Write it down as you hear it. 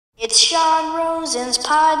It's Sean Rosen's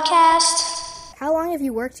podcast. How long have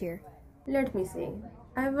you worked here? Let me see.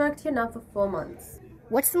 I've worked here now for 4 months.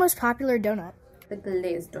 What's the most popular donut? The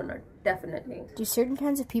glazed donut, definitely. Do certain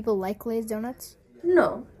kinds of people like glazed donuts?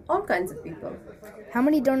 No, all kinds of people. How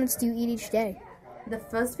many donuts do you eat each day? The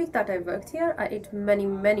first week that I worked here, I ate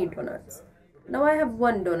many donuts. Now I have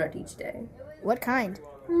 1 donut each day. What kind?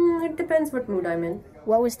 It depends what mood I'm in.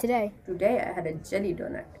 What was today? Today I had a jelly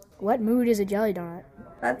donut. What mood is a jelly donut?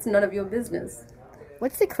 That's none of your business.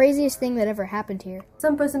 What's the craziest thing that ever happened here?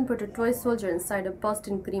 Some person put a toy soldier inside a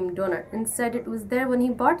Boston cream donut and said it was there when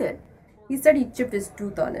he bought it. He said he chipped his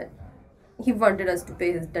tooth on it. He wanted us to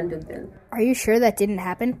pay his dental bill. Are you sure that didn't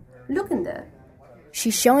happen? Look in there.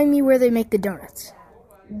 She's showing me where they make the donuts.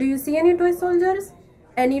 Do you see any toy soldiers?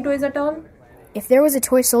 Any toys at all? If there was a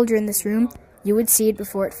toy soldier in this room, you would see it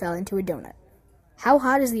before it fell into a donut. How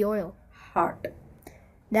hot is the oil? Hot.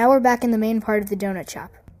 Now we're back in the main part of the donut shop.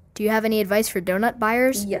 Do you have any advice for donut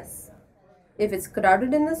buyers? Yes. If it's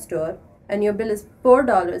crowded in the store and your bill is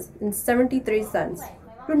 $4.73,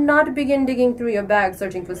 do not begin digging through your bag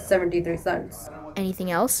searching for 73 cents. Anything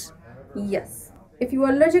else? Yes. If you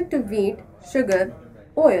are allergic to wheat, sugar,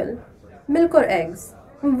 oil, milk or eggs,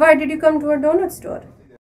 why did you come to a donut store?